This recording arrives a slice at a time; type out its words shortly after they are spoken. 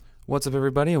What's up,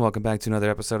 everybody, and welcome back to another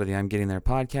episode of the I'm Getting There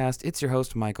podcast. It's your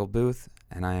host, Michael Booth,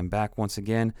 and I am back once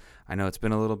again. I know it's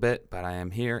been a little bit, but I am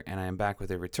here, and I am back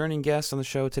with a returning guest on the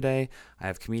show today. I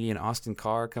have comedian Austin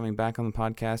Carr coming back on the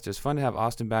podcast. It's fun to have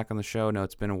Austin back on the show. I know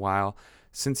it's been a while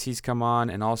since he's come on,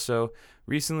 and also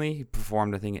recently he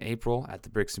performed, I think, in April at the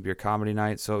Bricks and Beer Comedy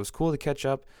Night, so it was cool to catch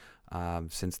up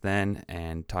since then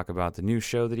and talk about the new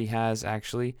show that he has,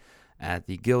 actually, at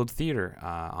the Guild Theater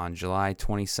on July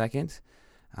 22nd.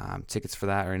 Tickets for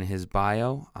that are in his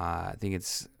bio. I think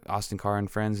it's Austin Carr and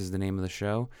Friends is the name of the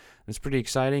show. It's pretty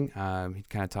exciting. He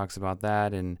kind of talks about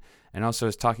that and also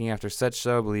is Talking After Such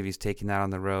So. I believe he's taking that on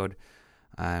the road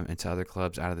and to other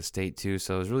clubs out of the state too.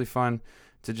 So it was really fun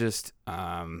to just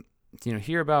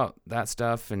hear about that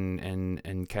stuff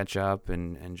and catch up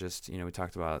and just we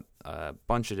talked about a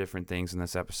bunch of different things in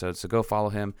this episode. So go follow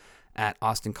him at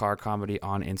Austin Carr Comedy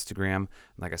on Instagram.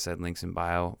 Like I said, links in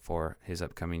bio for his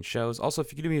upcoming shows. Also,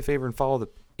 if you could do me a favor and follow the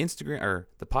Instagram or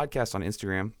the podcast on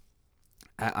Instagram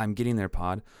at I'm Getting There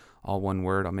Pod, all one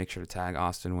word. I'll make sure to tag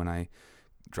Austin when I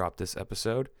drop this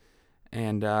episode.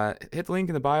 And hit the link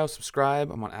in the bio, subscribe.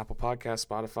 I'm on Apple Podcasts,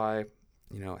 Spotify,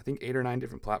 I think 8 or 9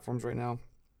 different platforms right now.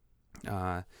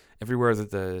 Everywhere that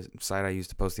the site I use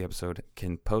to post the episode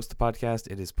can post the podcast,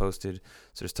 it is posted.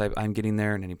 So just type I'm Getting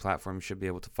There in any platform. You should be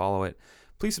able to follow it.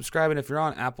 Please subscribe. And if you're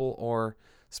on Apple or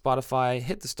Spotify,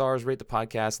 hit the stars, rate the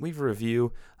podcast, leave a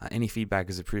review. Any feedback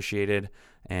is appreciated.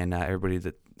 And everybody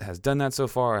that has done that so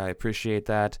far, I appreciate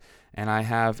that. And I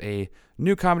have a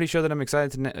new comedy show that I'm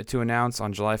excited to announce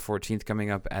on July 14th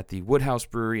coming up at the Woodhouse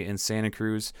Brewery in Santa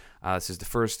Cruz. This is the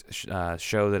first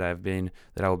show that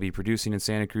I will be producing in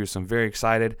Santa Cruz, so I'm very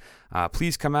excited.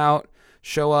 Please come out,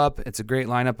 show up. It's a great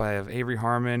lineup. I have Avery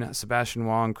Harmon, Sebastian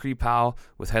Wong, Cree Powell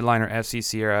with headliner FC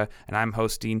Sierra, and I'm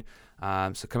hosting.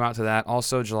 So come out to that.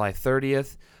 Also, July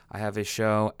 30th, I have a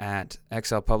show at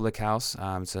XL Public House.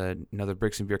 It's another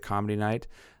Bricks and Beer Comedy Night.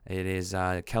 It is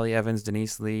Kelly Evans,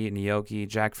 Denise Lee, Nyoki,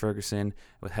 Jack Ferguson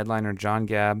with headliner John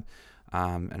Gabb.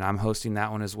 And I'm hosting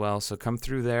that one as well. So come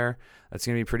through there. That's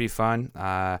going to be pretty fun.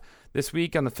 This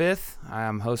week on the 5th,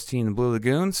 I'm hosting the Blue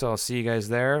Lagoon. So I'll see you guys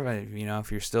there.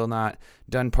 If you're still not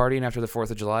done partying after the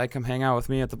 4th of July, come hang out with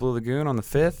me at the Blue Lagoon on the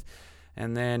 5th.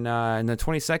 And then on the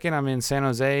 22nd, I'm in San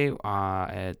Jose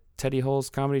at Teddy Hole's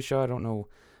comedy show. I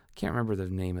can't remember the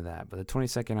name of that, but the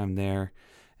 22nd I'm there.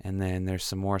 And then there's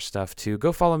some more stuff too.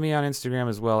 Go follow me on Instagram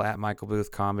as well at Michael Booth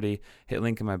Comedy. Hit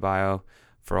link in my bio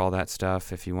for all that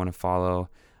stuff if you want to follow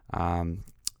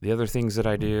the other things that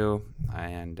I do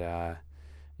and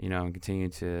continue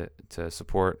to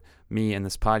support me and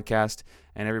this podcast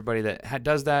and everybody that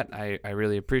does that. I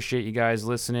really appreciate you guys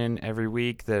listening every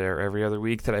week every other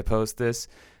week that I post this.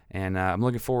 And I'm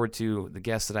looking forward to the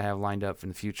guests that I have lined up in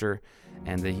the future.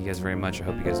 And thank you guys very much. I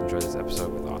hope you guys enjoy this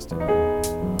episode with Austin.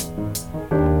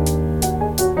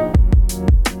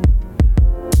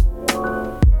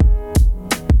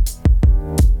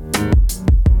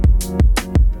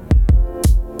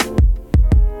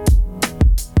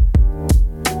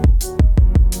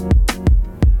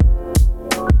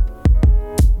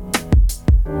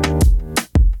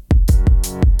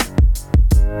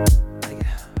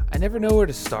 Never know where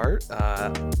to start.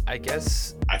 I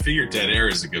guess I figure dead air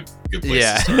is a good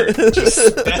place to to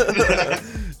start.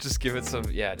 Just give it some.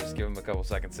 Yeah, just give them a couple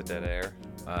seconds of dead air.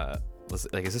 Is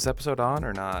this episode on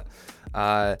or not?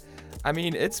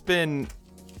 It's been.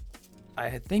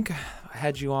 I think I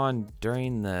had you on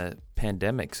during the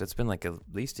pandemic, so it's been like at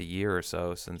least a year or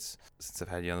so since I've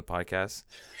had you on the podcast.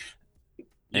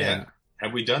 Yeah.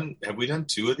 Have we done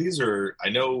 2 of these? Or I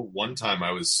know one time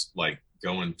I was like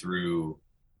going through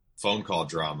phone call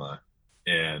drama,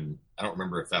 and I don't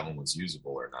remember if that one was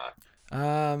usable or not.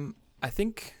 I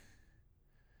think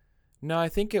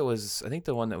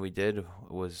the one that we did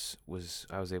was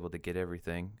I was able to get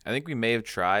everything. I think we may have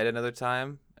tried another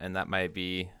time, and that might have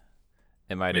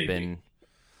been.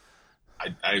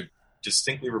 I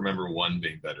distinctly remember one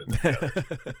being better than the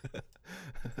other.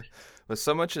 But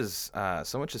so much has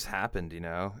happened,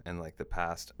 in like the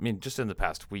past. I mean, just in the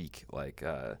past week, like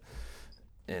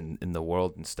in the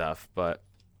world and stuff. But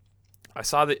I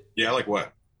saw that. Yeah, like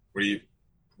what? Were you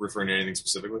referring to anything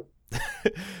specifically?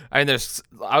 I was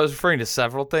referring to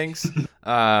several things.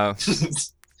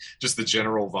 Just the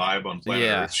general vibe on planet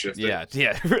Earth shifting. Yeah.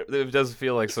 It does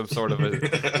feel like some sort of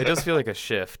it does feel like a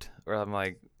shift where I'm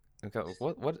like, okay,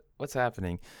 what's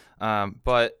happening?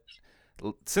 But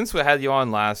since we had you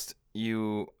on last,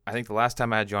 I think the last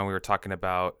time I had you on, we were talking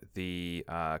about the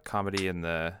comedy in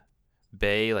the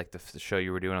Bay, like the show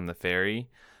you were doing on the ferry,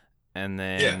 and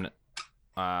then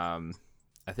I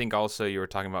think also you were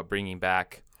talking about bringing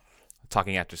back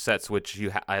talking after sets, which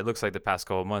it looks like the past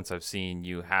couple of months I've seen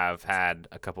you have had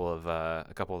a couple of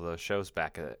those shows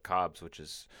back at Cobb's, which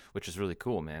is really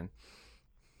cool, man.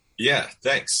 Yeah,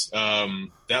 thanks.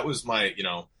 That was my,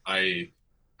 I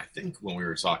think when we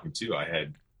were talking too,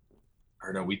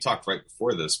 we talked right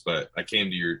before this, but I came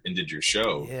to did your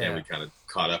show, and we kind of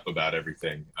caught up about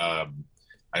everything.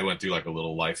 I went through like a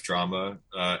little life drama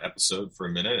episode for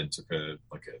a minute and took a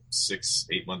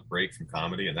 6-8 month break from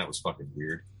comedy, and that was fucking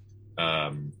weird.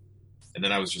 And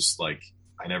then I was just like,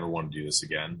 I never want to do this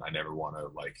again. I never want to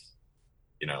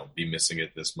be missing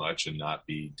it this much and not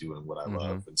be doing what I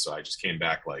love. And so I just came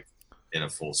back like in a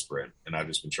full sprint, and I've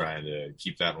just been trying to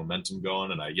keep that momentum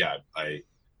going. And I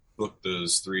booked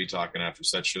those 3 talking after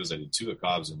set shows. I did 2 at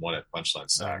Cobb's and 1 at Punchline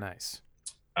Stack. Oh, nice.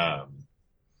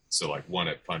 So like 1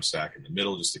 at Punch Stack in the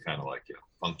middle, just to kind of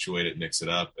punctuate it, mix it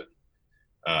up.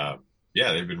 And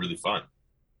they've been really fun.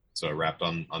 So I wrapped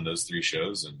on those 3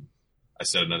 shows, and I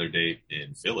set another date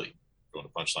in Philly, going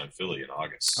to Punchline Philly in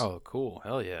August. Oh, cool.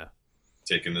 Hell yeah.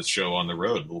 Taking this show on the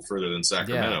road a little further than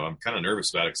Sacramento. Yeah. I'm kind of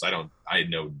nervous about it because I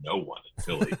know no one in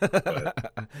Philly. But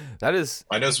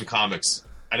I know some comics,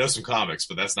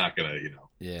 but that's not gonna,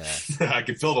 Yeah. I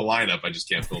can fill the lineup. I just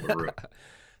can't fill the room.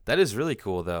 That is really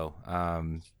cool, though.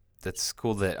 That's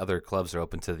cool that other clubs are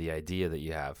open to the idea that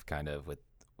you have, kind of with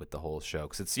the whole show,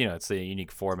 because it's it's a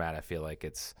unique format. I feel like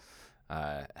it's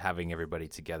having everybody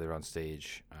together on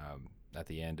stage. At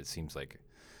the end, it seems like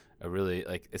the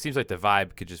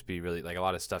vibe could just be really, like, a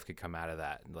lot of stuff could come out of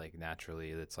that, like,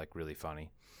 naturally. That's like really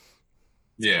funny.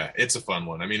 Yeah, it's a fun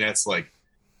one. I mean, that's like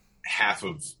half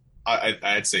of,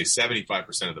 I'd say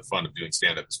 75% of the fun of doing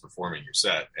stand-up is performing your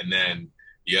set, and then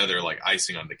the other, like,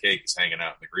 icing on the cake is hanging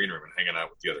out in the green room and hanging out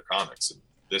with the other comics. And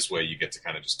this way you get to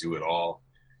kind of just do it all,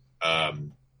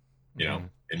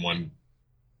 in one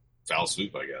foul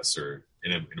swoop, I guess, or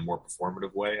in a more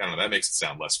performative way. I don't know. That makes it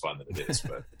sound less fun than it is,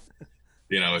 but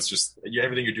it's just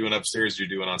everything you're doing upstairs, you're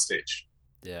doing on stage.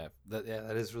 Yeah.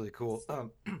 That is really cool.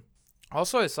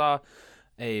 Also, I saw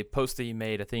a post that you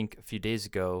made, I think a few days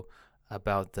ago,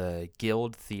 about the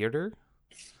Guild Theater.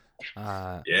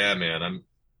 Yeah, man. I'm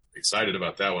excited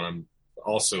about that one. I'm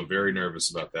also very nervous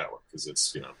about that one because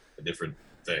it's a different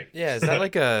thing. Yeah, is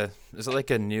it like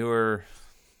a newer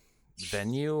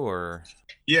venue or?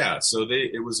 Yeah, so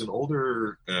it was an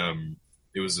older,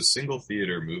 it was a single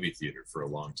movie theater for a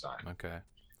long time. Okay.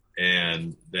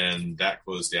 And then that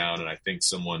closed down, and I think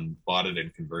someone bought it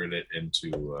and converted it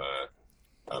into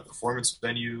a performance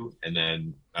venue, and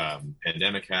then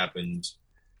pandemic happened,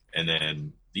 and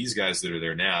then these guys that are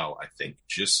there now, I think,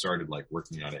 just started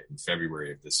working on it in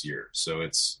February of this year. So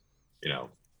it's,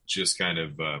 just kind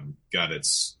of got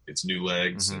its new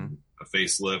legs and a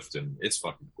facelift, and it's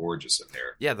fucking gorgeous in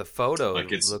there. Yeah, the photo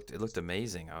it looked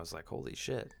amazing. I was like, holy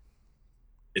shit.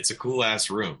 It's a cool ass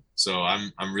room. So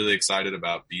I'm really excited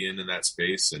about being in that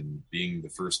space, and being the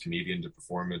first comedian to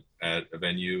perform it at a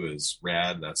venue is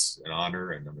rad. That's an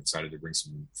honor, and I'm excited to bring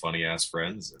some funny ass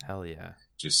friends. And hell yeah.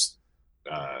 Just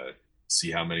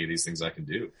see how many of these things I can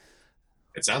do.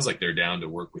 It sounds like they're down to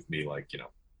work with me,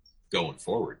 going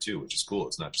forward too, which is cool.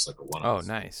 It's not just like a one-off. Oh,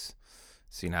 nice.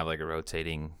 So you can have a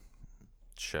rotating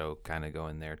show kind of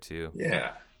going there too.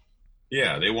 Yeah.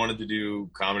 Yeah, they wanted to do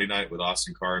comedy night with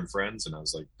Austin Carr and friends, and I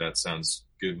was like, that sounds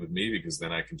good with me, because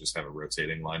then I can just have a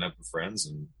rotating lineup of friends,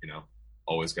 and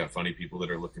always got funny people that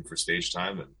are looking for stage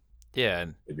time, and yeah,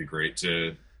 it'd be great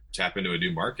to tap into a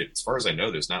new market. As far as I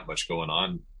know, there's not much going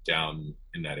on down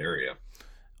in that area.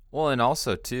 Well, and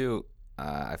also too,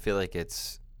 I feel like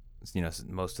it's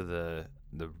most of the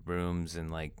rooms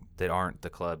and that aren't the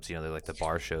clubs, they're like the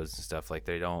bar shows and stuff,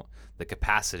 they don't, the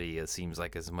capacity, it seems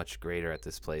like, is much greater at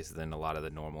this place than a lot of the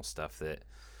normal stuff that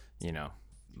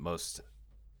most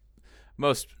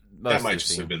that might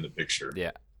just have been the picture.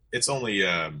 Yeah, it's only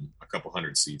a couple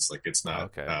hundred seats. It's not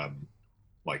okay.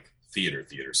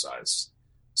 Theater size.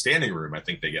 Standing room, I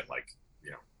think they get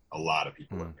a lot of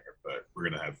people in there, but we're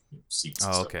gonna have seats.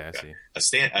 Oh, okay, I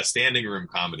see. A standing room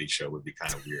comedy show would be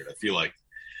kind of weird. I feel like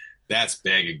that's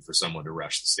begging for someone to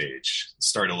rush the stage,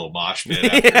 start a little mosh pit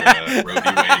after a Roe v.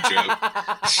 Wade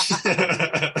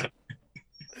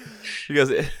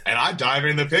joke. And I'd dive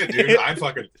in the pit, dude.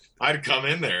 I'd come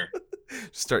in there,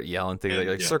 start yelling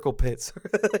things circle pits.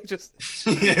 Just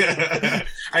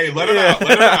hey, let him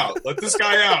out, let this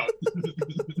guy out.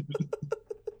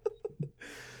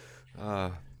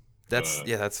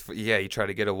 You try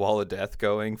to get a wall of death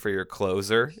going for your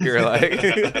closer. You're like,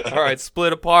 all right,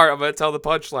 split apart. I'm gonna tell the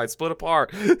punchline, split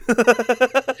apart.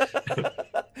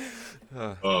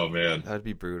 Oh man, that'd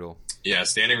be brutal. Yeah,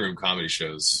 standing room comedy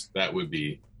shows, that would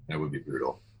be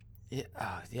brutal.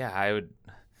 Yeah, I would.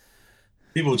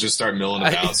 People just start milling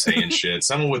about saying shit.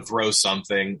 Someone would throw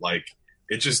something. Like,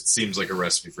 it just seems like a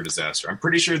recipe for disaster. I'm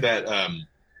pretty sure that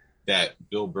that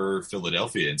Bill Burr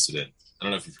Philadelphia incident, I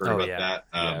don't know if you've heard about that.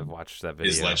 I've watched that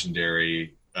video. His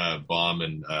legendary bomb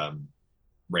and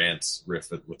rant riff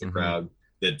with the crowd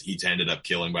that he ended up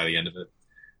killing by the end of it.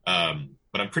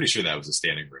 But I'm pretty sure that was a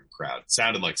standing room crowd. It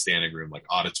sounded like standing room, like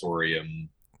auditorium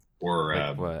or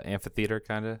like, what, amphitheater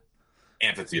kind of?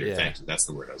 Amphitheater, yeah. Thank you. That's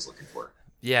the word I was looking for.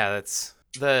 Yeah, that's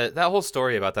that whole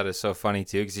story about that is so funny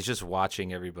too, because he's just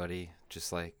watching everybody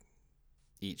just like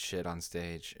eat shit on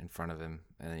stage in front of him,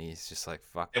 and he's just like,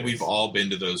 fuck. And we've all been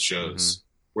to those shows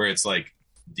where it's like,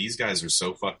 these guys are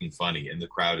so fucking funny and the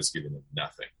crowd is giving them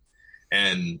nothing.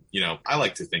 And, you know, I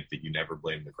like to think that you never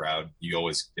blame the crowd. You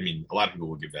always, I mean, a lot of people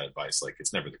will give that advice, like,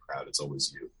 it's never the crowd, it's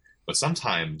always you. But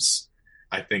sometimes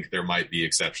I think there might be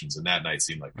exceptions, and that night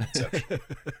seemed like an exception.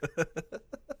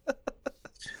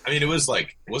 I mean, it was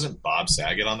like, wasn't Bob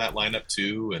Saget on that lineup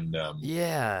too? And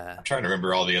yeah, I'm trying to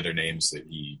remember all the other names that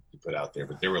he put out there,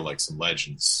 but there were like some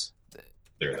legends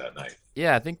there that night.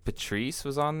 Yeah, I think Patrice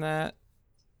was on that.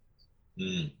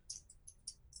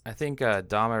 I think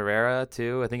Dom Herrera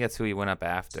too. I think that's who he went up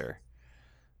after.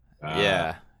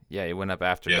 Yeah, he went up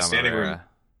after Dom Herrera.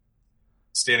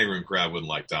 Standing room crowd wouldn't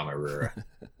like Dom Herrera.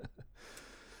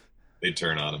 They'd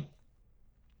turn on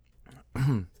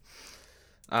him.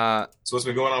 So what's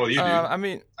been going on with you, dude? I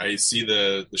mean, I see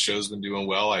the show's been doing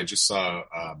well. I just saw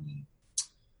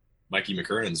Mikey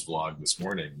McKernan's vlog this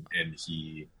morning, and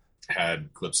he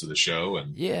had clips of the show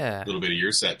and a little bit of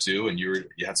your set too, and you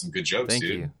had some good jokes. Thank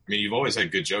dude. you. I mean, you've always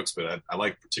had good jokes, but I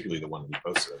like particularly the one that you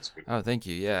posted. That was good. Oh, thank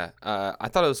you. Yeah, I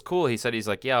thought it was cool. He said he's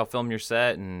like, yeah, I'll film your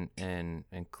set and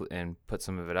put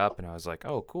some of it up, and I was like,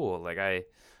 oh, cool. Like I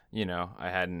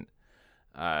hadn't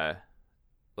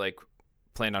like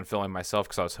planned on filming myself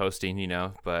because I was hosting,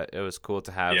 but it was cool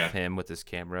to have him with his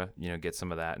camera, get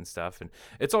some of that and stuff. And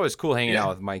it's always cool hanging out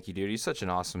with Mikey, dude. He's such an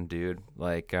awesome dude.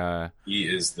 Like, he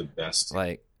is the best.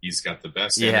 Like, he's got the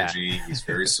best energy. He's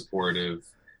very supportive,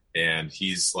 and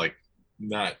he's like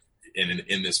not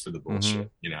in this for the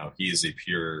bullshit. He is a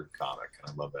pure comic,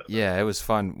 and I love that. Yeah, it was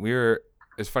fun. It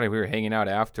was funny. We were hanging out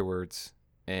afterwards,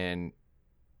 and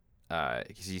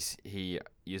he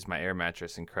used my air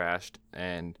mattress and crashed,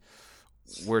 and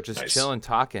we're just chilling,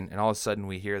 talking, and all of a sudden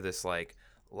we hear this like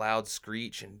loud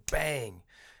screech and bang,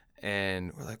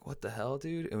 and we're like, what the hell,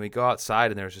 dude? And we go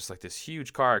outside, and there was just like this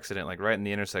huge car accident like right in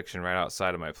the intersection right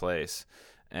outside of my place,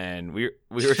 and we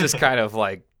were just kind of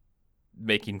like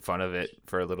making fun of it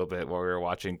for a little bit while we were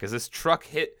watching, because this truck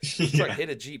hit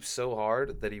a Jeep so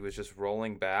hard that he was just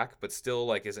rolling back, but still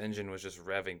like his engine was just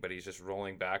revving, but he's just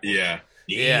rolling back. Yeah.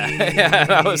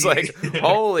 And I was like,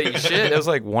 holy shit. It was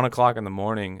like 1:00 in the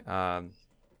morning.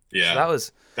 So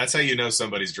that's how you know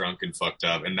somebody's drunk and fucked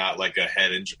up, and not like a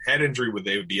head injury would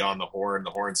they would be on the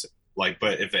horns like,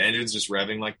 but if the engine's just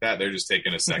revving like that, they're just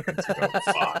taking a second to go,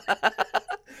 fuck.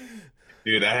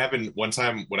 Dude, that happened one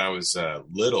time when I was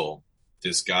little.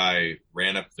 This guy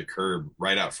ran up the curb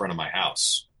right out front of my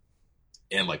house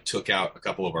and like took out a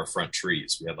couple of our front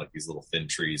trees. We had like these little thin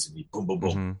trees, and he boom, boom,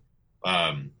 boom.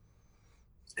 And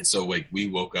so like we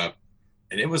woke up,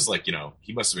 and it was like,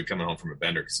 he must have been coming home from a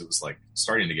bender, because it was like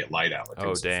starting to get light out. Like it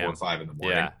was like 4 or 5 in the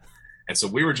morning. Yeah. And so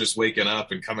we were just waking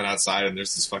up and coming outside, and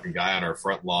there's this fucking guy on our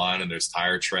front lawn, and there's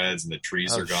tire treads, and the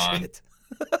trees are gone.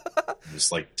 I'm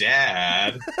just like,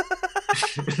 Dad.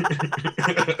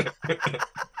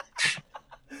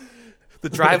 The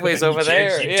driveway's over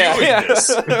there.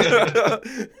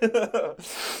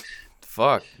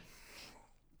 Fuck.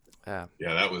 Yeah,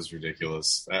 that was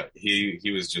ridiculous.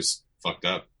 He was just fucked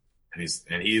up, and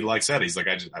he like said, he's like,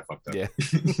 I fucked up. Yeah.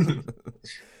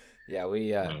 Yeah,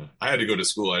 we. I had to go to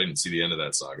school. I didn't see the end of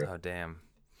that saga. Oh damn.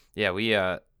 Yeah, we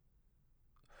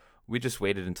just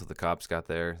waited until the cops got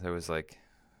there. There was like,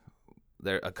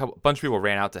 a bunch of people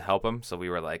ran out to help him, so we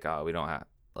were like, oh, we don't have,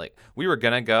 like, we were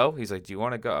gonna go. He's like, do you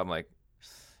want to go? I'm like,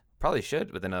 probably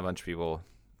should, but then a bunch of people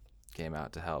came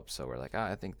out to help, so we're like,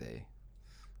 I think they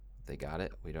got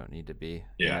it. We don't need to be.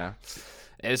 And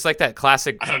it's like that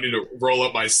classic. I don't need to roll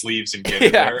up my sleeves and get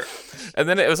in there. And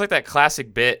then it was like that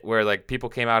classic bit where like people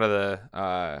came out of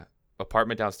the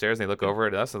apartment downstairs, and they look over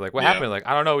at us and like, what happened? Like,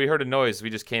 I don't know, we heard a noise, we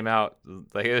just came out.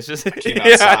 Like, it was just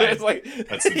it's like,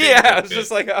 that's the it was bit. Just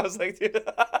like, I was like, dude.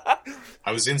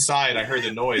 I was inside, I heard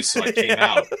the noise, so I came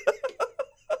out.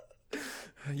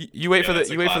 You wait for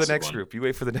the next group. You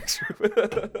wait for the next group.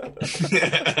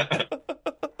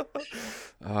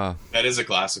 That is a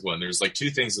classic one. There's like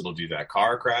 2 things that'll do that: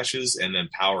 car crashes and then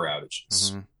power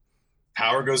outages.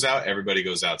 power goes out, everybody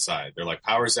goes outside. They're like,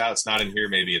 power's out, it's not in here,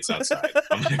 maybe it's outside.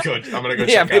 I'm gonna go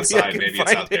Yeah, check maybe outside, maybe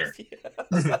it's out there.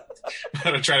 I'm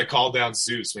gonna try to call down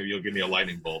Zeus, maybe he'll give me a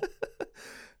lightning bolt.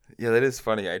 Yeah, that is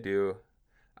funny. I do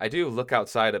look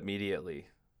outside immediately.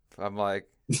 I'm like,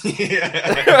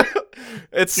 Yeah.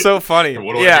 it's so funny.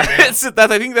 What do I Yeah, do now? it's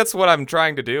that. I think that's what I'm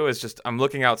trying to do. Is just I'm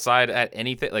looking outside at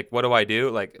anything. Like, what do I do?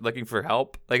 Like, looking for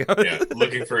help. Like, Yeah,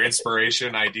 looking for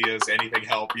inspiration, ideas, anything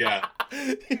help. Yeah.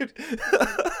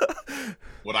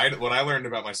 What I learned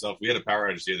about myself, we had a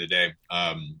power outage the other day,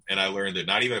 and I learned that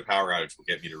not even a power outage will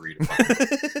get me to read a fucking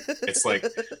book. It's like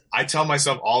I tell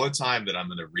myself all the time that I'm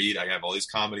going to read. I have all these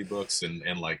comedy books and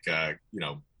like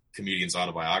comedians'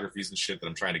 autobiographies and shit that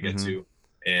I'm trying to get to.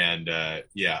 And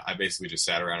yeah, I basically just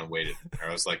sat around and waited.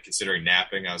 I was like considering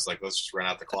napping. I was like, let's just run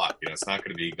out the clock. It's not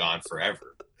going to be gone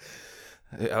forever.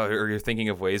 Or you're thinking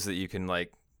of ways that you can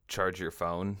like charge your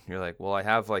phone. You're like, well, I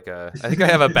think I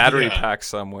have a battery Yeah. pack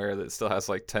somewhere that still has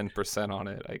like 10% on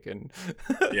it. I can.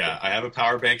 Yeah, I have a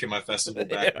power bank in my festival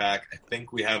backpack. Yeah. I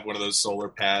think we have one of those solar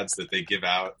pads that they give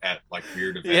out at like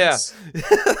weird Yeah. events.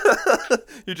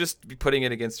 You're just putting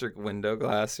it against your window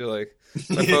glass. You're like,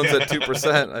 my phone's at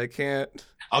 2%. I can't.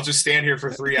 I'll just stand here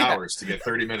for 3 hours to get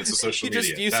 30 minutes of social You just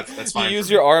media. use, That's fine. you use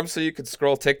for me. your arm so you could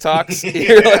scroll TikToks. Yeah.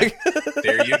 You're like,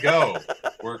 There you go.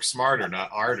 Work smarter,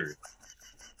 not harder.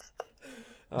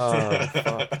 oh,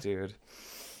 fuck, dude.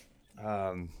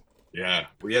 Yeah,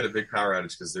 we had a big power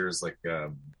outage because there was like a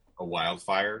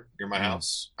wildfire near my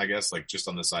house, I guess, like just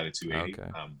on the side of 280.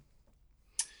 Okay.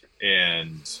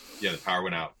 And yeah, the power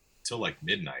went out till like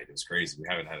midnight. It was crazy. We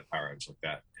haven't had a power outage like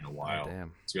that in a while. Oh,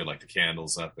 damn. So we had like the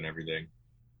candles up and everything.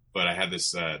 But I had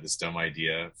this this dumb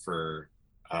idea for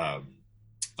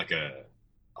like a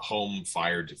home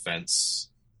fire defense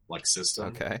like system.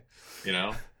 Okay.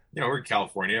 We're in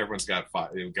California. Everyone's got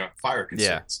fire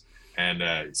concerns.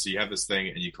 And so you have this thing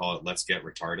and you call it "Let's Get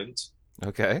Retardant."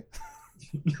 Okay.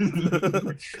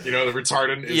 The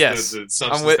retardant is Yes. the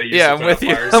substance I'm with, they use yeah, to I'm put with out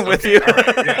you. fires. I'm with Okay, you. all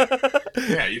right,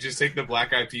 yeah. You just take the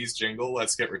Black Eyed Peas jingle,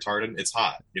 "Let's Get Retardant." It's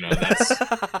hot. That's.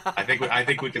 I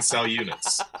think we can sell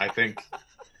units. I think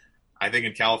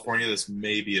in California this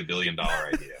may be $1 billion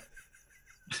idea.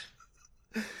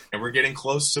 And we're getting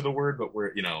close to the word, but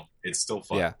it's still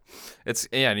fun. Yeah,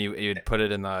 and you'd put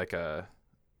it in like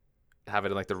have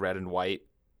it in like the red and white,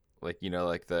 like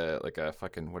like a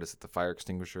fucking, what is it, the fire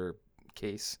extinguisher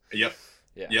case. Yep.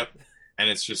 Yeah. Yep. And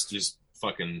it's just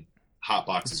fucking hot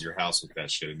boxes your house with that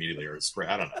shit immediately, or spray.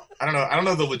 I don't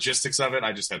know the logistics of it.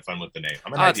 I just had fun with the name.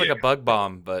 It's like a bug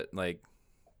bomb, but like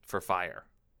for fire.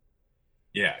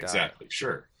 Yeah, Got exactly.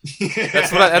 Sure.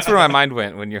 That's where my mind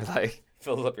went when you're like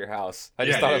fills up your house. I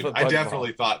just thought of a bug I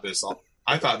definitely bomb. thought this.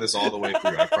 I thought this all the way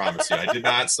through. I promise you. I did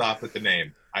not stop at the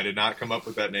name. I did not come up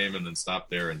with that name and then stop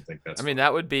there and think that's. I mean,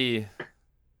 that would be.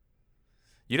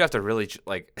 You'd have to really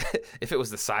like, if it was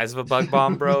the size of a bug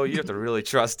bomb, bro. You'd have to really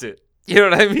trust it. You know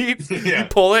what I mean? Yeah. You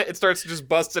pull it, it starts just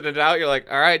busting it out. You're like,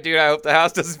 all right, dude. I hope the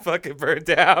house doesn't fucking burn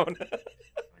down.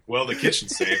 Well, the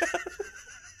kitchen's safe.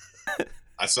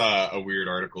 I saw a weird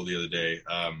article the other day.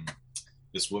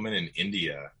 This woman in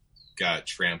India got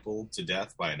trampled to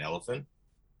death by an elephant.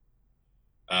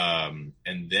 And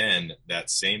then that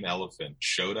same elephant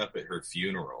showed up at her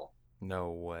funeral,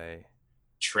 No way.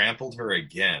 trampled her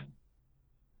again,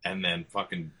 and then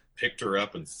fucking picked her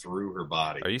up and threw her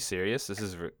body. Are you serious? This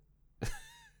is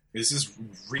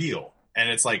real. And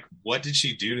it's like, what did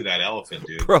she do to that elephant,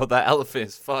 dude? bro. That elephant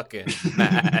is fucking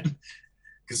mad.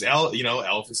 Because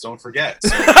elephants don't forget. So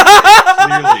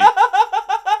clearly,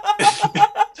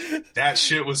 that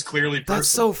shit was clearly personal. That's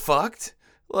so fucked.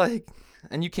 Like,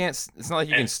 and you can't. It's not like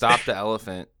you can stop the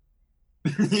elephant.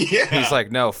 Yeah. He's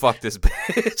like, no, fuck this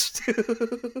bitch,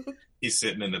 dude. He's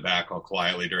sitting in the back all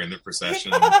quietly during the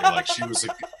procession, and they're like,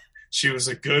 she was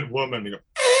a good woman. You go,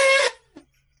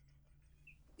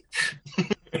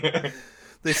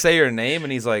 They say her name,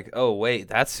 and he's like, oh wait,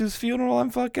 that's whose funeral I'm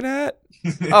fucking at.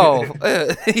 Oh,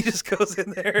 he just goes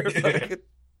in there, fucking...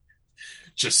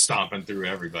 just stomping through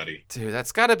everybody. Dude.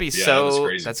 That's gotta be that's so.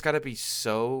 crazy. That's gotta be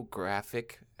so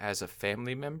graphic as a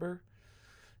family member.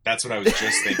 That's what I was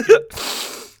just thinking.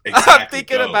 Exactly. I'm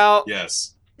thinking about,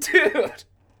 yes. dude.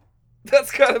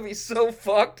 That's gotta be so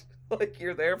fucked. Like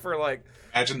you're there for like.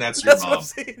 Imagine that's your That's what mom. I'm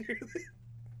saying.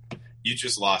 You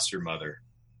just lost your mother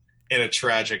in a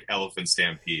tragic elephant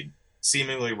stampede,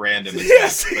 seemingly random as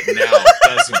Yes. that, but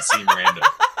now doesn't seem random.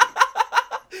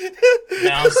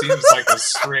 Now seems like a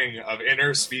string of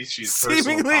interspecies personal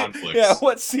Seemingly, conflicts. yeah.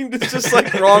 What seemed to just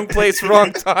like wrong place,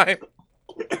 wrong time,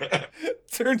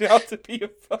 turned out to be a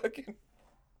fucking.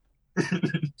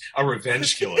 A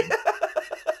revenge killing.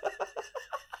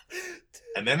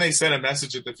 And then they sent a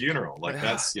message at the funeral. Like,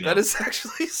 that's, that is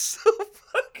actually so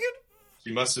fucking...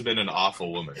 She must have been an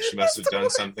awful woman. She must have done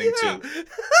something to...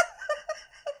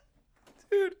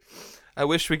 Dude, I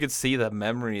wish we could see the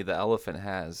memory the elephant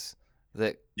has.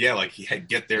 Yeah, like he had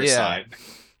get their side.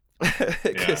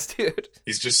 Dude,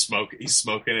 he's just smoking. He's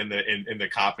smoking in the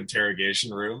cop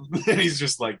interrogation room, and he's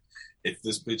just like, "If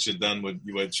this bitch had done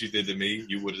what she did to me,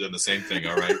 you would have done the same thing.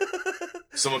 All right.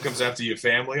 Someone comes after your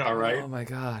family. All right." Oh my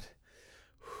god,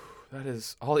 that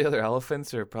is. All the other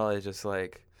elephants are probably just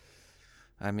like,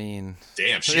 I mean,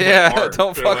 damn, she went hard.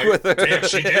 Don't They're fuck like, with her. Damn,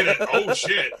 she did it. Oh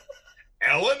shit,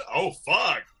 Ellen. Oh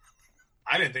fuck,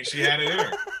 I didn't think she had it in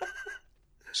her.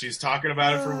 She's talking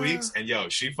about it for weeks, and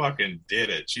she fucking did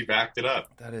it. She backed it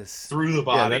up. That is through the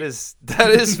body. Yeah, that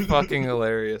is fucking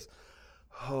hilarious.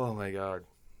 Oh my god.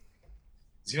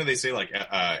 They say like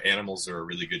animals are a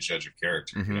really good judge of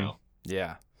character. Mm-hmm. You know.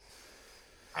 Yeah.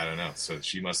 I don't know. So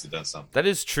she must have done something. That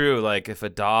is true. Like if the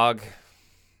dog's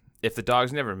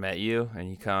never met you and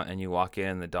you come and you walk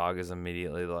in, the dog is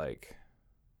immediately like,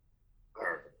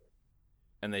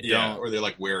 and they don't, or they're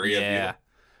like wary of you.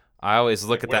 I always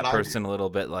look at that person a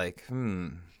little bit like, Oh,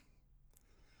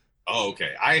 okay.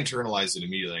 I internalize it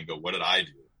immediately and go, "What did I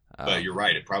do?" But you're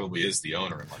right. It probably is the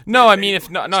owner. Like, no, I mean,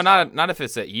 not if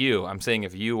it's at you. I'm saying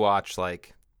if you watch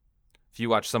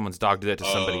someone's dog do that to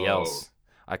somebody else,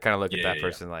 I kind of look at that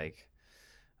person like,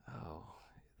 oh,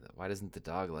 why doesn't the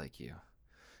dog like you?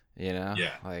 You know?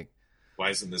 Yeah. Like, why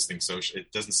isn't this thing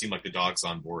it doesn't seem like the dog's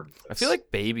on board with this. I feel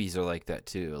like babies are like that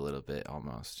too, a little bit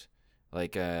almost.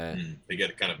 Like they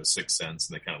get kind of a sixth sense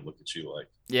and they kind of look at you like,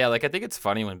 yeah, like I think it's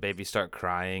funny when babies start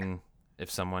crying if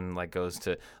someone like goes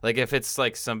to, like if it's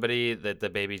like somebody that the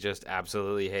baby just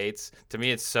absolutely hates. To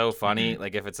me it's so funny.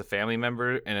 Like if it's a family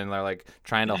member and then they're like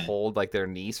trying to hold like their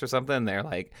niece or something, they're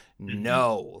like,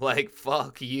 no, like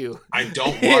fuck you, I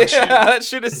don't want you. That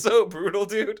shit is so brutal,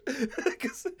 dude.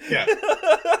 Yeah.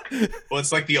 Well,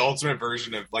 it's like the ultimate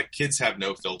version of like, kids have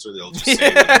no filter. They'll just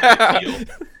say whatever they feel.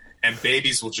 And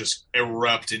babies will just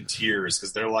erupt in tears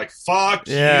because they're like, "Fuck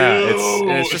you!"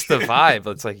 It's just the vibe.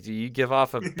 It's like, do you give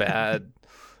off a bad,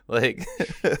 like,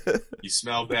 you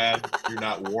smell bad. You're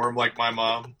not warm like my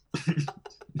mom.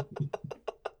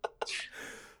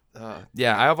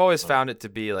 Yeah, I've always found it to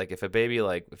be like if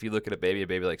you look at a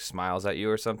baby like smiles at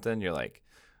you or something, you're like,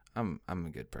 I'm a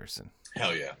good person.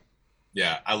 Hell yeah,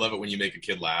 yeah. I love it when you make a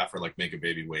kid laugh or like make a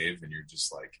baby wave, and you're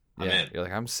just like, I'm in. You're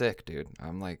like, I'm sick, dude.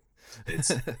 I'm like.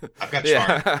 I've got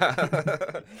charm.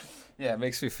 Yeah, it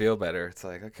makes me feel better. It's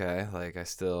like, okay, like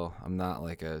I'm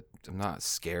not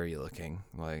scary looking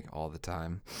like all the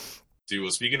time. Dude,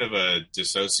 well, speaking of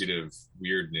dissociative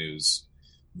weird news,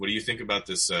 what do you think about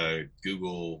this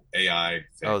Google AI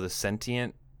thing? Oh, the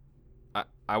sentient.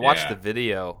 I watched the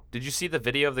video. Did you see the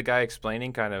video of the guy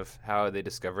explaining kind of how they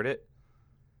discovered it?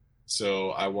 So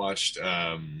I watched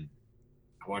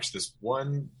this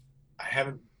one.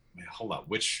 Hold on,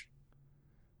 which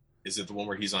is it? The one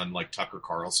where he's on like Tucker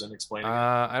Carlson explaining it?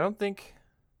 I don't think.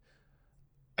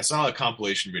 I saw a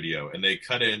compilation video and they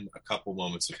cut in a couple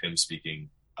moments of him speaking.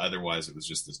 Otherwise, it was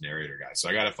just this narrator guy. So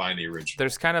I got to find the original.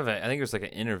 There's kind of I think there's like an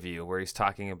interview where he's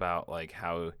talking about like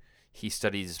how he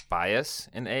studies bias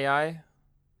in AI.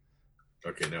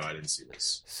 Okay, no, I didn't see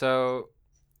this. So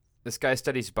this guy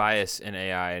studies bias in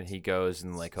AI, and he goes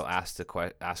and like he'll ask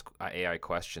AI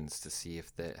questions to see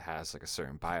if it has like a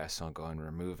certain bias. So I'll go and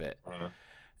remove it. Uh-huh.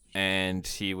 And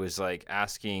he was like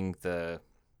asking the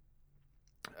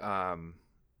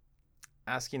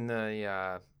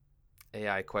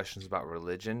AI questions about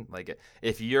religion. Like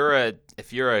if you're a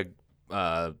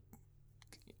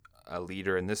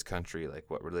leader in this country, like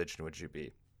what religion would you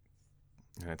be?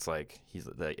 And it's like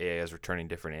the AI is returning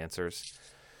different answers.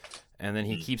 And then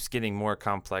he keeps getting more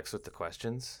complex with the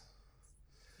questions.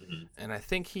 Mm-hmm. And I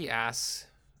think he asks,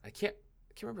 I can't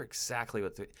remember exactly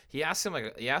what he asked him.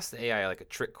 He asked the AI like a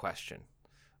trick question.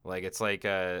 Like it's like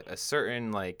a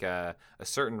certain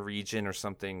region or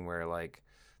something where like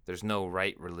there's no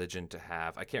right religion to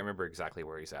have. I can't remember exactly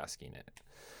where he's asking it.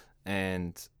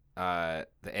 And the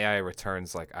AI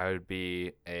returns like, I would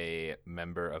be a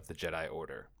member of the Jedi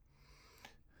Order.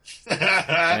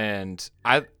 And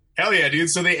hell yeah, dude!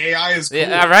 So the AI is cool.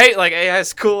 Yeah, right. Like AI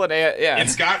is cool, and AI, yeah,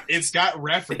 it's got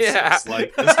references. Yeah.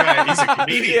 Like this guy, he's a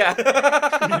comedian.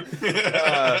 Yeah.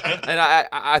 And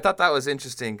I thought that was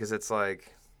interesting because it's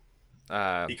like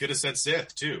he could have said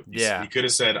Sith too. Yeah, he could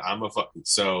have said I'm a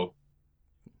so.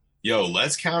 Yo,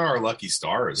 let's count our lucky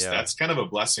stars. Yeah. That's kind of a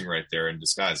blessing right there in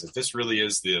disguise. If this really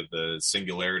is the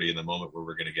singularity in the moment where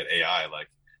we're going to get AI,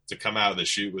 like to come out of the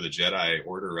chute with a Jedi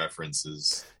Order reference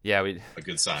is we a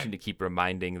good sign. Need to keep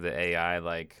reminding the AI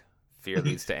like fear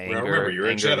leads to anger. Well, remember, you're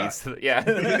anger a Jedi. Leads to,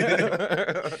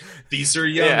 yeah. These are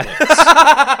younglings.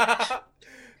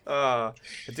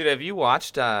 Dude, have you been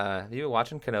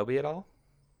watching Kenobi at all?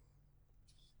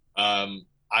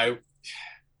 I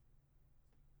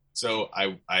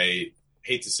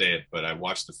hate to say it, but I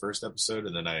watched the first episode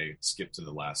and then I skipped to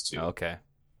the last two. Okay.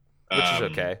 Which is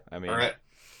okay. I mean, all right.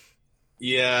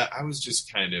 Yeah, I was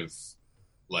just kind of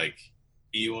like,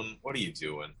 Ewan, what are you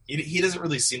doing? He doesn't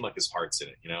really seem like his heart's in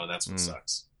it, and that's what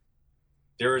sucks.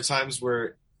 There were times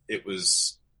where it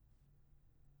was,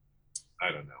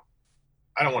 I don't know.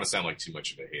 I don't want to sound like too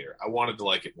much of a hater. I wanted to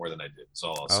like it more than I did. That's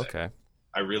all I'll say. Okay.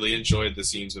 I really enjoyed the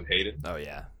scenes with Hayden. Oh,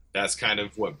 yeah. That's kind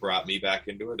of what brought me back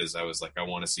into it, is I was like, I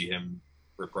want to see him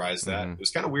reprise that. It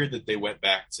was kind of weird that they went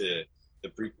back to the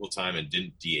prequel time and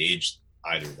didn't de-age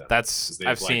either of them.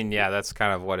 I've seen, that's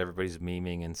kind of what everybody's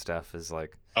memeing and stuff is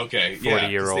like. Okay,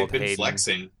 40-year-old they've been Hayden.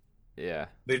 flexing. Yeah.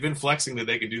 They've been flexing that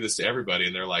they can do this to everybody,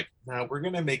 and they're like, no, we're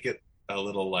going to make it a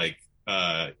little like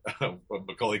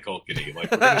Macaulay Culkin-y. Like,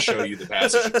 we're going to show you the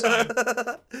passage of time.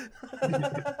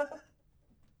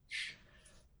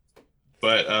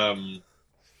 But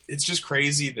it's just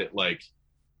crazy that, like,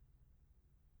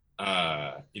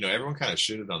 everyone kind of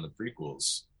shitted on the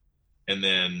prequels, and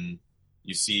then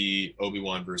you see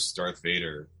Obi-Wan versus Darth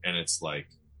Vader, and it's like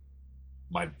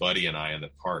my buddy and I in the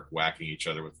park whacking each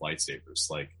other with lightsabers.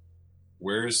 Like,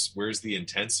 where's the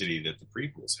intensity that the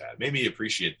prequels had? Maybe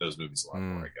appreciate those movies a lot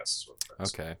more, I guess. Is what I'm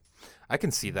okay. I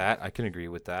can see that. I can agree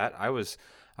with that. I was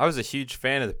a huge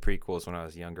fan of the prequels when I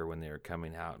was younger, when they were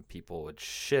coming out, and people would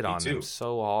shit on them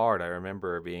so hard. I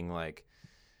remember being like,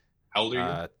 how old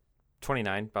are you?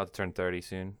 29, about to turn 30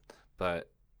 soon. But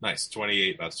nice,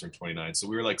 28, about to turn 29. So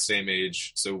we were like same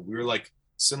age. So we were like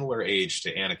similar age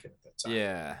to Anakin at that time.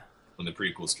 Yeah. When the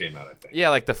prequels came out, I think. Yeah,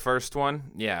 like the first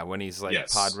one. Yeah, when he's like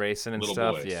pod racing and little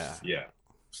stuff. Boy. Yeah. Yeah.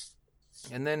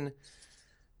 And then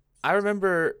I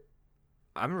remember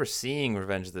seeing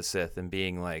Revenge of the Sith and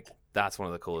being like, that's one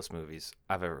of the coolest movies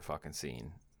I've ever fucking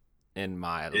seen in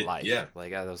my life. Yeah.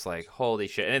 Like, I was like, holy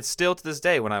shit. And it's still to this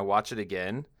day, when I watch it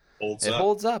again, it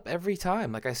holds up every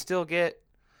time. Like, I still get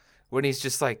when he's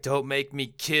just like, don't make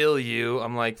me kill you.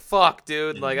 I'm like, fuck,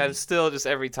 dude. Like, I'm still just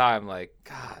every time like,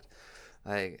 God.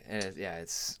 Like, it's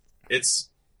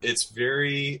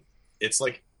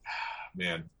like,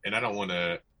 man, and I don't want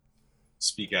to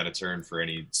speak out of turn for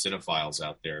any cinephiles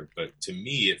out there, but to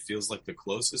me, it feels like the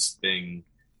closest thing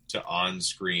to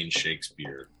on-screen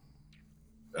Shakespeare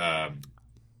that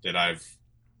I've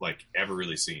like ever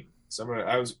really seen.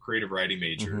 I was a creative writing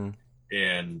major,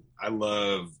 and I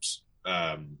loved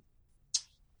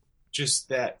just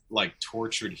that like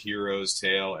tortured hero's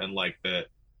tale, and like that,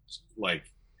 like,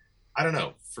 I don't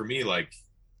know, for me, like,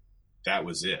 that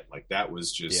was it. Like, that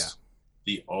was just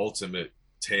the ultimate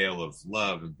tale of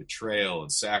love and betrayal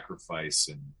and sacrifice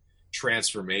and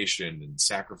transformation and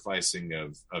sacrificing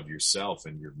of yourself,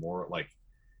 and you're more like,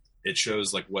 it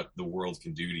shows like what the world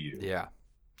can do to you. Yeah.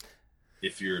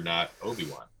 If you're not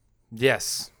Obi-Wan.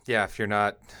 Yes. Yeah. If you're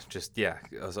not just,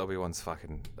 Obi-Wan's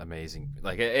fucking amazing.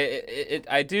 Like,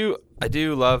 I do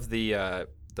love the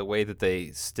way that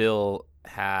they still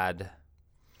had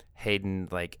Hayden,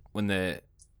 like, when the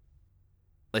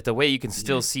way you can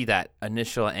still see that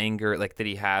initial anger, like, that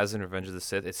he has in Revenge of the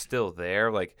Sith. It's still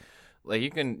there. Like you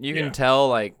can tell,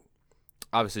 like,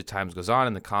 obviously times goes on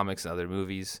in the comics and other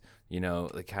movies,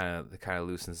 it kind of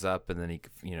loosens up, and then he,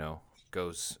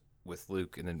 goes with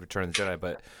Luke and then Return of the Jedi.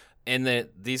 But in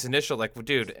these initial, like,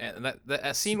 dude, and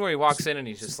that scene where he walks in and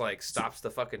he just like stops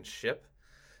the fucking ship,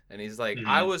 and he's like,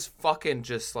 I was fucking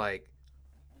just like,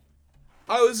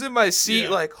 I was in my seat,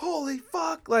 like, holy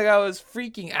fuck, like, I was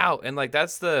freaking out. And like,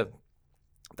 that's what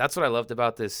I loved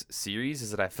about this series,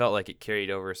 is that I felt like it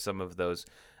carried over some of those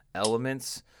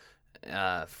elements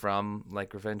from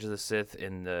like Revenge of the Sith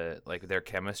in the, like, their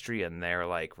chemistry and their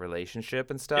like relationship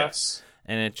and stuff. Yes.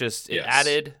 And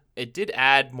it did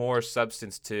add more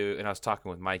substance to, and I was talking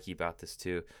with Mikey about this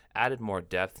too, added more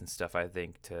depth and stuff, I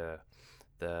think, to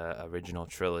the original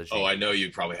trilogy. Oh, I know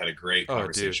you probably had a great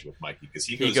conversation with Mikey, because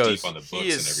he goes deep on the books. He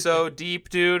is and everything. so deep,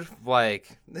 dude.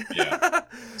 Like, yeah.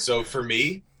 So for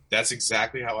me, that's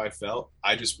exactly how I felt.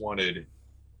 I just wanted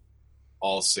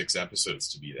all 6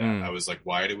 episodes to be that. I was like,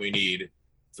 why do we need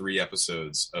 3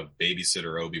 episodes of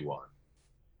Babysitter Obi-Wan?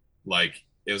 Like,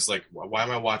 it was like, why am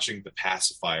I watching the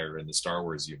pacifier in the Star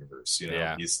Wars universe?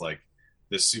 He's like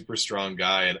this super strong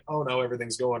guy, and oh no,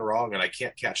 everything's going wrong, and I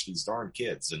can't catch these darn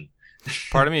kids. And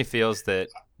part of me feels that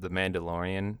The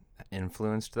Mandalorian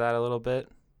influenced that a little bit.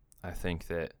 I think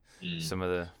that some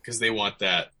of the, because they want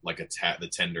that, like, the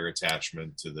tender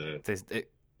attachment to the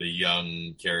the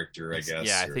young character, I guess.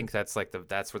 Yeah, I think that's like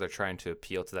that's where they're trying to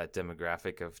appeal to that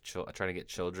demographic of trying to get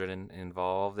children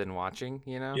involved in watching.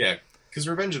 You know? Yeah, because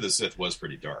Revenge of the Sith was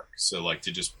pretty dark. So like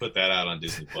to just put that out on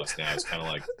Disney Plus now is kind of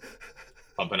like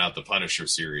pumping out the Punisher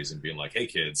series and being like, "Hey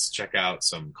kids, check out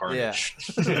some carnage."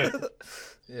 Yeah.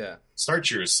 Yeah.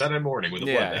 Start your Sunday morning with a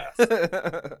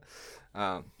bloodbath.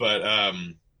 But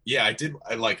yeah,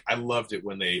 I loved it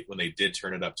when they did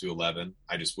turn it up to 11.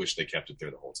 I just wish they kept it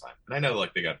there the whole time. And I know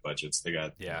like they got budgets, they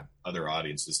got other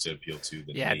audiences to appeal to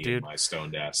than me dude. and my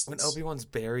stoned ass. When Obi-Wan's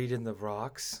buried in the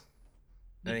rocks,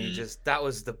 and he just that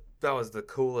was the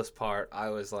coolest part. I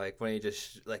was like, when he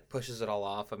just like pushes it all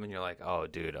off him, and you're like, oh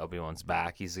dude, Obi-Wan's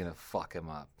back. He's gonna fuck him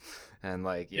up. And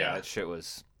like, that shit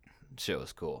was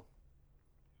cool.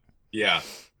 Yeah.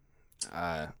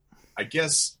 I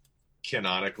guess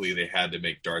canonically they had to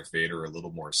make Darth Vader a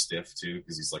little more stiff too,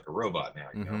 because he's like a robot now,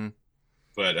 you know.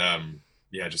 But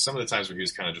just some of the times where he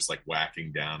was kind of just like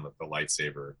whacking down with the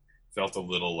lightsaber felt a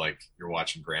little like you're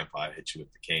watching Grandpa hit you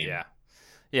with the cane.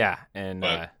 Yeah,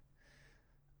 and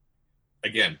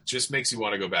again, just makes you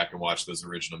want to go back and watch those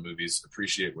original movies,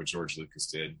 appreciate what George Lucas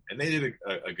did, and they did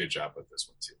a good job with this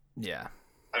one too. Yeah,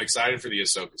 I'm excited for the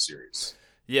Ahsoka series.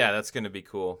 Yeah, that's going to be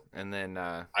cool. And then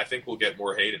I think we'll get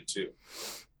more Hayden too.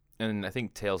 And I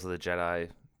think Tales of the Jedi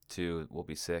too will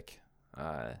be sick.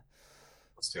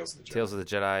 What's Tales of the Jedi? Tales of the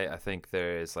Jedi, I think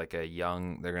there is like they're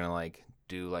going to like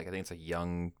do like, I think it's like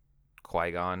young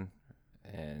Qui-Gon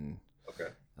and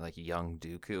like young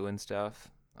Dooku and stuff.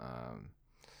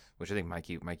 Which I think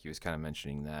Mikey was kind of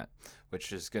mentioning that,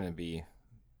 which is going to be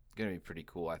pretty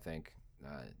cool, I think.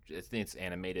 I think it's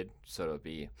animated, so it'll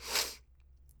be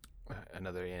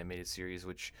another animated series,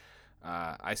 which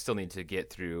I still need to get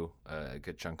through a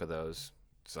good chunk of those.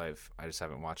 So I just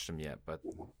haven't watched them yet, but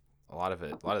a lot of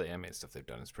the animated stuff they've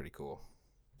done is pretty cool.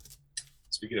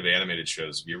 Speaking of animated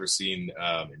shows, have you ever seen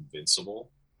Invincible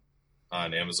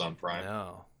on Amazon Prime?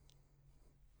 No.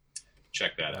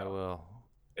 Check that out. I will.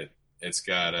 It's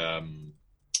got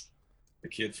the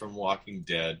kid from Walking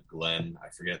Dead, Glenn. I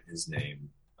forget his name.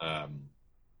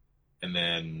 And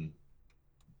then,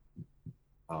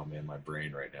 oh man, my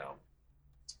brain right now.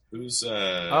 Who's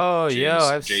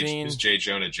I've seen. Who's J.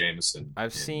 Jonah Jameson?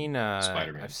 I've seen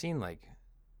Spider-Man. I've seen like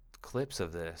clips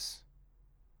of this.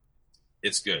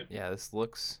 It's good. Yeah, this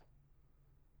looks.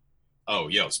 Oh,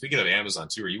 speaking of Amazon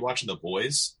too, are you watching The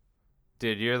Boys?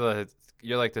 Dude, you're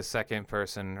like the second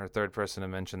person or third person to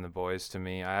mention The Boys to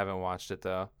me. I haven't watched it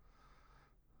though.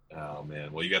 Oh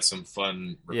man, well you got some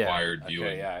fun required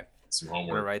viewing. Yeah, some homework.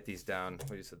 I'm gonna write these down.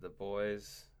 What you said, The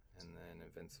Boys, and then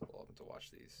Invincible. I'm to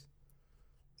watch these.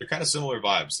 They're kind of similar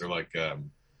vibes. They're like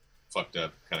fucked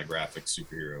up kind of graphic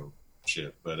superhero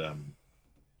shit. But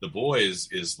The Boys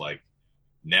is like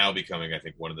now becoming, I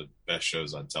think, one of the best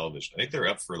shows on television. I think they're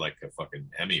up for like a fucking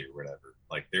Emmy or whatever.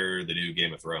 Like they're the new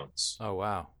Game of Thrones. Oh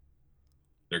wow,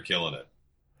 they're killing it.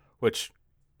 Which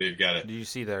they've got it. Do you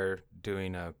see they're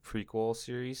doing a prequel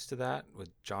series to that with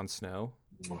Jon Snow?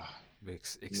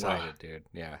 Excited, dude.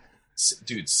 Yeah.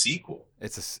 Dude, sequel.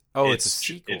 It's a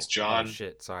sequel. It's John. Oh,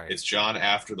 shit, sorry. It's John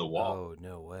after the wall. Oh,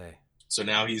 no way. So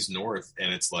now he's north,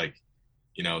 and it's like,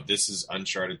 this is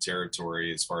uncharted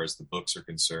territory as far as the books are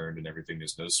concerned and everything.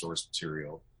 There's no source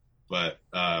material. But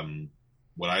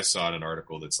what I saw in an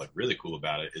article that's like really cool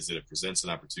about it is that it presents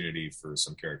an opportunity for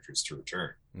some characters to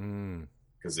return.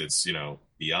 Because it's,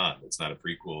 beyond. It's not a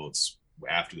prequel. It's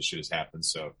after the shit has happened.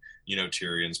 So,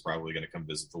 Tyrion's probably going to come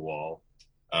visit the wall.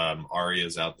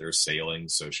 Arya's out there sailing,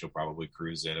 so she'll probably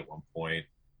cruise in at one point.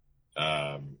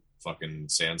 Fucking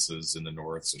Sansa's in the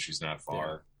north, so she's not far.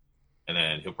 Yeah. And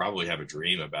then he'll probably have a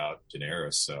dream about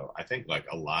Daenerys. So I think like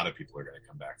a lot of people are going to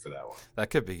come back for that one. That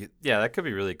could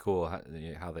be really cool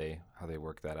how they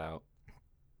work that out.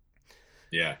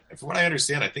 Yeah, and from what I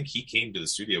understand, I think he came to the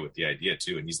studio with the idea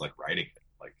too, and he's like writing it,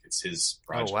 like it's his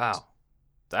project. Oh wow,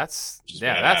 that's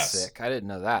sick. I didn't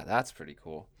know that. That's pretty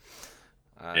cool.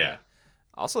 Yeah.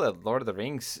 Also, that Lord of the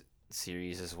Rings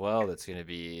series as well that's going to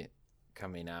be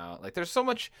coming out. Like, there's so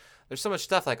much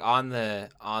stuff like on the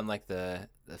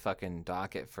fucking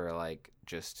docket for like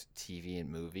just TV and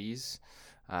movies,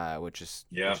 which is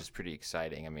pretty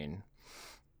exciting. I mean,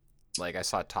 like I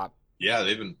saw Top. Yeah,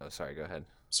 they've been. Oh, sorry. Go ahead.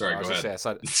 Sorry, go ahead. I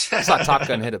saw Top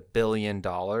Gun hit $1 billion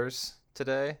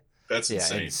today. That's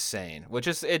insane. Insane. Which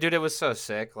is, dude, it was so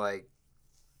sick. Like,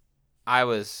 I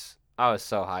was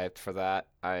so hyped for that.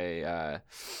 I'm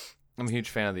a huge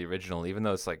fan of the original, even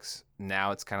though it's like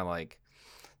now it's kind of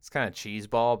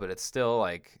cheeseball, but it's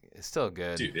still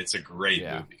good. Dude, it's a great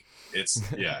movie. It's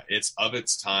it's of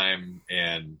its time,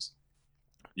 and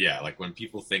Yeah, like when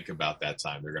people think about that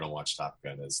time, they're gonna watch Top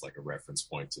Gun as like a reference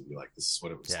point to be like, this is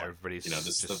what it was like. Everybody's This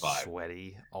is just the vibe.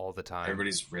 sweaty all the time.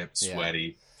 Everybody's ripped,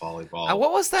 sweaty, volleyball.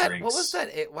 What was that? Drinks. What was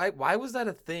that? Why was that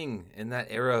a thing in that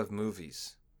era of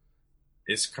movies?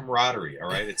 It's camaraderie, all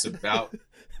right. It's about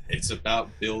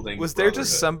building. Was there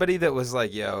just somebody that was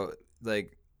like, yo,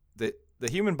 like the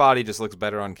human body just looks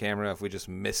better on camera if we just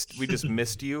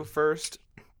missed you first?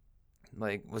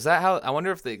 Like, was that how? I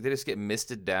wonder if they just get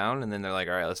misted down and then they're like,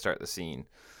 all right, let's start the scene.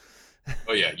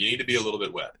 Oh yeah, you need to be a little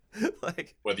bit wet,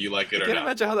 like whether you like it or not. I can't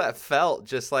imagine how that felt.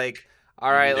 Just like,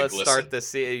 all right, let's start the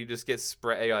scene. You just get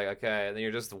spray. You're like, okay, and then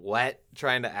you're just wet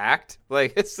trying to act.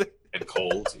 Like it's and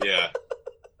cold, yeah.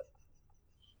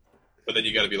 But then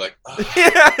you got to be like, oh,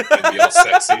 yeah, and be all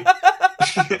sexy.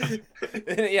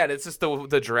 Yeah, it's just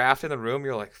the draft in the room.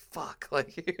 You're like, fuck,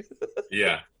 like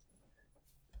yeah.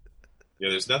 Yeah,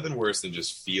 there's nothing worse than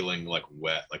just feeling like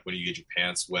wet. Like when you get your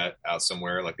pants wet out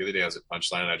somewhere. Like the other day I was at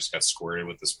Punchline and I just got squirted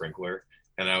with the sprinkler.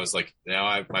 And I was like,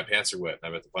 now my pants are wet and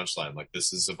I'm at the Punchline. Like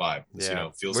this is a vibe. This,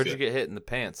 feels Where'd good. you get hit in the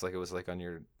pants? Like it was like on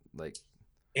your, like.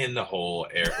 In the whole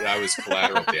air. I was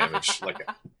collateral damage. Like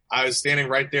I was standing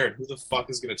right there. And who the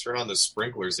fuck is going to turn on the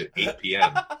sprinklers at 8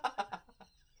 p.m.?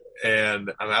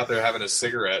 And I'm out there having a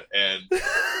cigarette and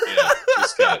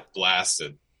just got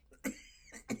blasted.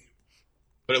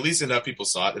 But at least enough people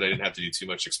saw it that I didn't have to do too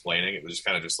much explaining. It was just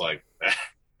kind of just like,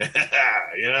 they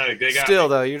got Still, me.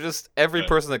 though, you're just every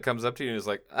person that comes up to you is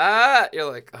like,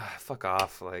 you're like, fuck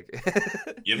off. Like,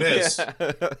 you miss.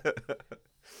 Yeah.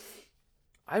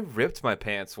 I ripped my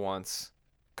pants once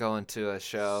going to a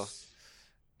show.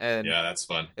 And yeah, that's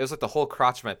fun. It was like the whole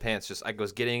crotch of my pants. I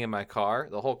was getting in my car.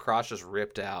 The whole crotch just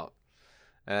ripped out.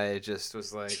 And I just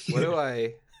was like, what do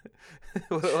I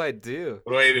do?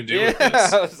 What do I even do with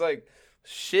this? I was like,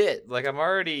 shit. Like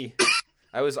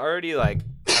I was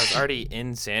already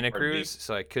in Santa Cruz,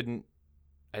 so I didn't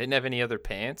have any other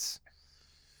pants.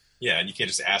 Yeah, and you can't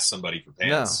just ask somebody for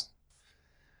pants. No.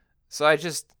 So I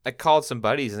called some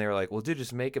buddies and they were like, well, dude,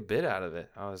 just make a bit out of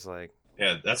it. I was like,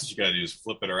 yeah, that's what you got to do is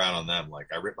flip it around on them. Like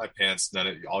I ripped my pants.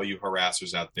 All you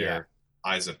harassers out there,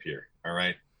 eyes up here. All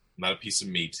right. I'm not a piece of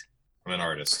meat. I'm an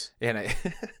artist. Yeah, and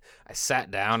I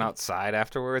sat down outside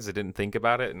afterwards. I didn't think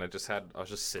about it. And I was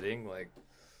just sitting like.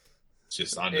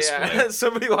 Just on display. Yeah,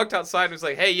 somebody walked outside and was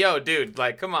like, hey, yo, dude,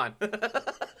 like, come on.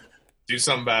 Do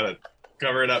something about it.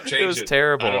 Cover it up, change it. It was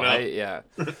terrible. I don't know. Yeah.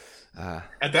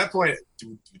 At that point,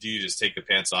 do you just take the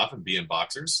pants off and be in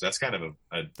boxers? That's kind of a move.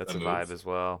 Vibe as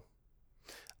well.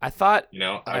 I thought,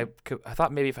 I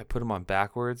thought maybe if I put them on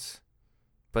backwards,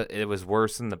 but it was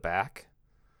worse in the back.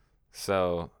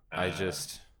 So I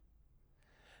didn't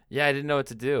know what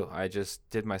to do. I just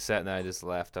did my set and then I just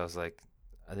left. I was like,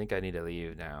 I think I need to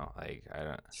leave now. Like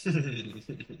I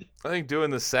think doing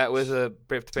the set with the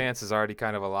ripped pants is already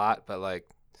kind of a lot, but like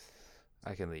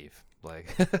I can leave.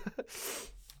 Like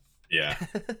yeah.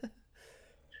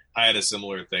 I had a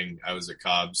similar thing. I was at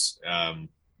Cobb's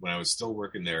when I was still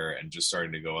working there and just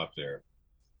starting to go up there.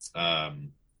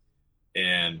 And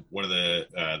one of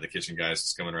the kitchen guys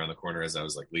was coming around the corner as I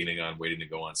was like leaning on, waiting to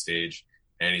go on stage.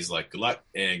 And he's like, good luck.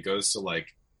 And goes to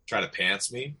like try to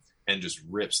pants me and just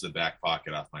rips the back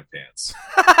pocket off my pants.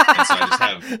 And so I just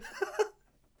have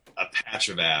a patch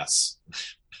of ass.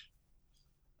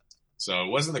 So it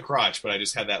wasn't the crotch, but I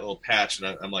just had that little patch,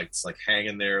 and I'm like, it's like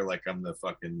hanging there, like I'm the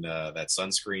fucking that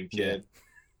sunscreen kid.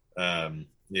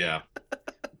 Yeah.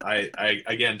 I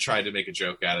again tried to make a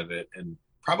joke out of it, and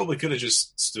probably could have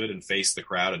just stood and faced the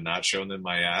crowd and not shown them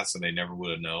my ass, and they never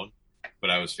would have known.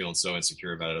 But I was feeling so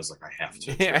insecure about it, I was like, I have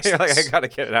to. Yeah, you're like, I gotta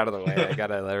get it out of the way. I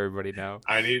gotta let everybody know.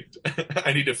 I need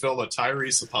to film a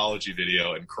Tyrese apology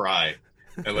video and cry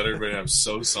and let everybody know I'm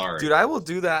so sorry. Dude, I will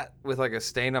do that with like a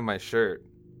stain on my shirt.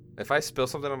 If I spill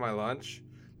something on my lunch,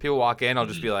 people walk in, I'll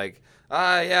just be like,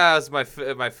 yeah, it's my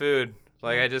food.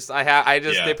 Like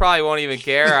they probably won't even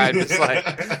care. I'm just like,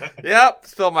 yep,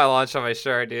 spilled my lunch on my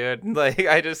shirt, dude. Like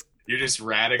you're just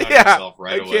ratting on yourself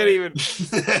right away. I can't even.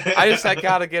 I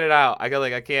gotta get it out. I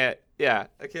can't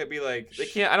be like,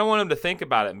 I don't want them to think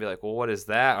about it and be like, well, what is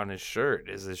that on his shirt?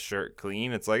 Is his shirt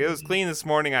clean? It's like, it was clean this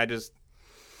morning. Is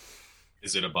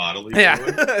it a bodily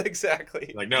fluid? Yeah,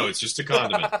 exactly. Like, no, it's just a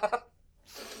condiment.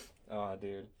 Oh,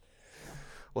 dude.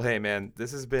 Well, hey, man,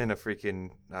 this has been a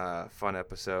freaking fun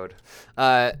episode.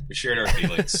 We shared our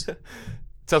feelings.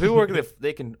 Tell people where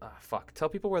they can Tell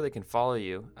people where they can follow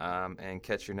you and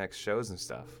catch your next shows and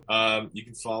stuff. You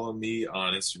can follow me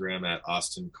on Instagram at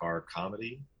Austin Carr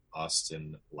Comedy.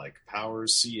 Austin like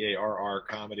Powers, CARR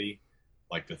Comedy,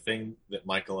 like the thing that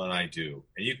Michael and I do.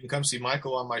 And you can come see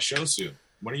Michael on my show soon.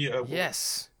 When are you?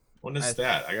 Yes. When is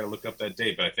that? I got to look up that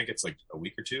date, but I think it's like a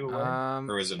week or two away.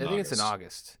 Or is it in August? I think it's in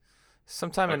August.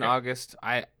 Sometime in August.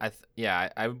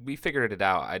 We figured it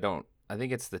out. I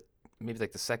think it's maybe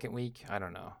like the second week. I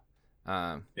don't know.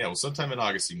 Well, sometime in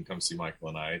August you can come see Michael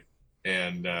and I.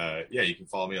 And you can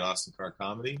follow me at Austin Car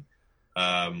Comedy.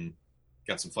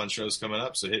 Got some fun shows coming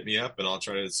up, so hit me up and I'll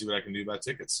try to see what I can do about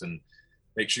tickets. And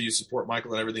make sure you support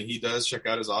Michael and everything he does. Check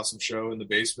out his awesome show in the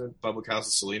basement, Public House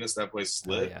of Salinas. That place is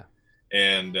lit. Yeah.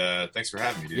 And thanks for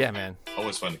having me, dude. Yeah, man.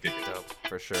 Always fun to kick it. Dope,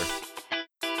 for sure.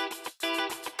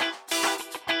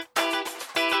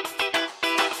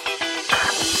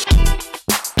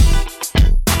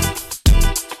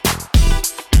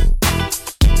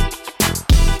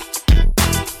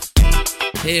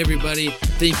 Hey everybody,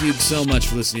 thank you so much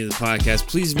for listening to the podcast.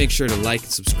 Please make sure to like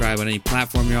and subscribe on any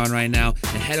platform you're on right now,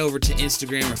 and head over to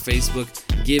Instagram or Facebook.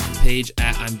 Give the page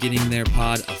at I'm Getting There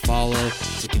Pod a follow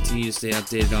to continue to stay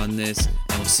updated on this,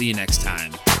 and we'll see you next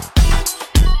time.